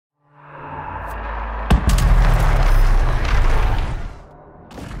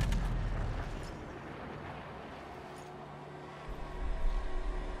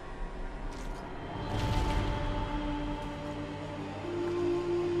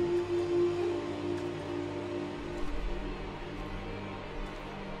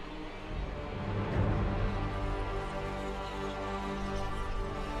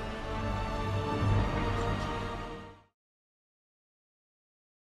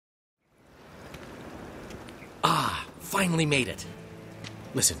finally made it.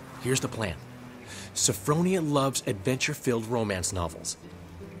 Listen, here's the plan. Sophronia loves adventure-filled romance novels.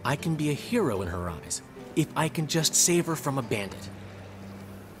 I can be a hero in her eyes if I can just save her from a bandit.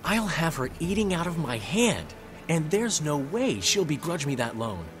 I'll have her eating out of my hand, and there's no way she'll begrudge me that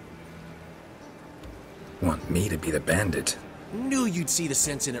loan. Want me to be the bandit? Knew you'd see the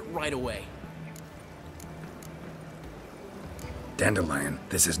sense in it right away. Dandelion,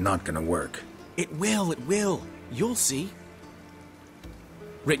 this is not gonna work. It will, it will. You'll see.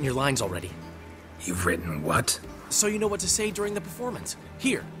 Written your lines already. You've written what? So you know what to say during the performance.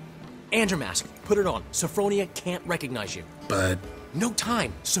 Here. Andromask, put it on. Sophronia can't recognize you. But... No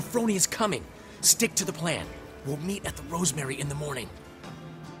time. Sophronia's coming. Stick to the plan. We'll meet at the Rosemary in the morning.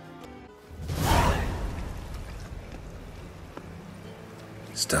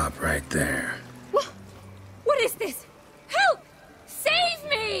 Stop right there. What is this? Help! Save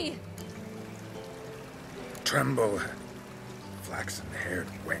me! Tremble, flaxen-haired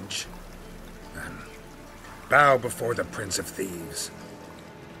wench, and bow before the Prince of Thieves.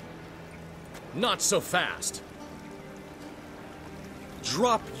 Not so fast.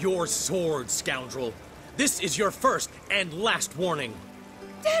 Drop your sword, scoundrel. This is your first and last warning.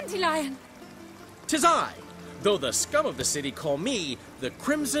 Dandelion! 'Tis I, though the scum of the city call me the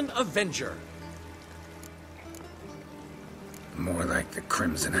Crimson Avenger. More like the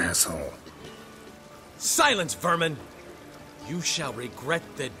Crimson Asshole. Silence, vermin! You shall regret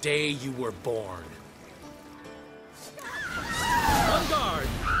the day you were born. On guard!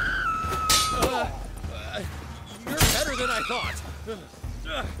 You're better than I thought.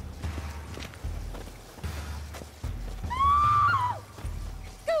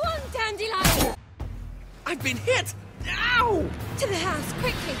 Go on, Dandelion! I've been hit! Ow! To the house,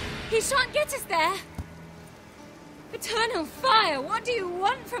 quickly! He shan't get us there! Eternal fire, what do you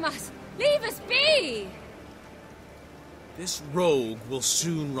want from us? Leave us be! This rogue will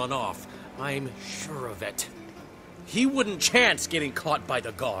soon run off. I'm sure of it. He wouldn't chance getting caught by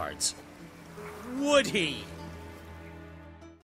the guards. Would he?